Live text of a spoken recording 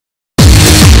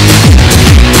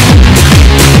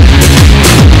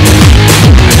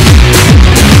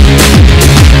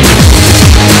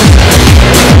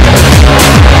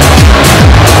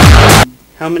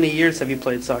many years have you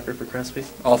played soccer for Crespi?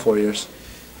 All 4 years.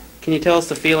 Can you tell us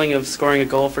the feeling of scoring a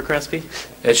goal for Crespi?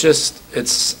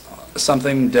 It's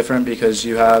something different because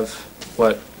you have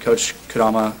what Coach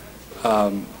Kodama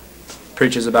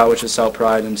preaches about, which is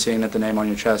self-pride, and seeing that the name on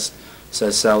your chest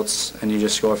says Celts and you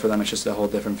just score for them. It's just a whole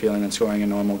different feeling than scoring a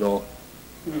normal goal.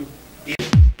 Mm.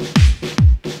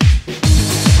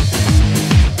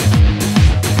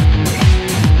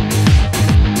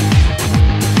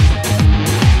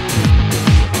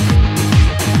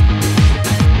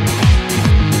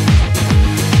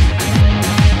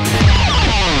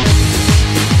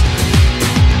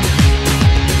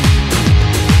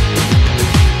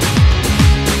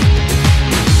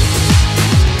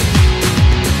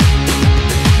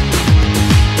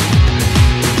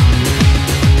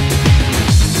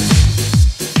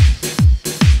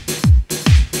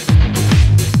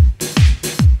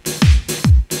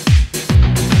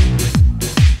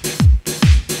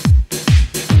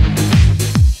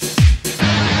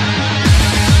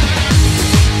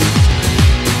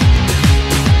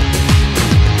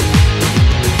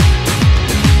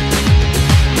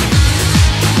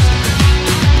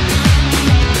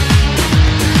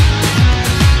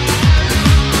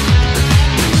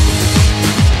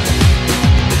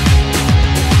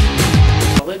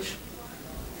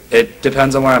 It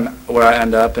depends on where I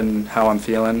end up and how I'm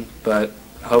feeling, but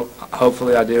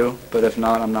hopefully I do. But if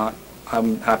not, I'm not.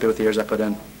 I'm happy with the years I put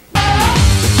in.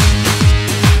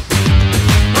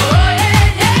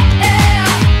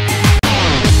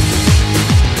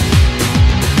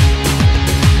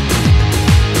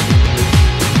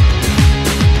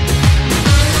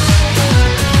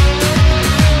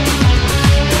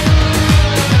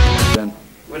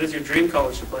 What is your dream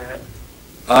college to play at?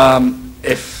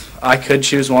 If I could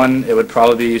choose one, it would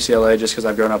probably be UCLA, just because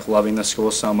I've grown up loving the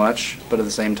school so much. But at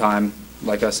the same time,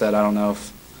 like I said, I don't know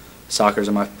if soccer's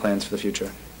in my plans for the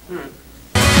future. All right.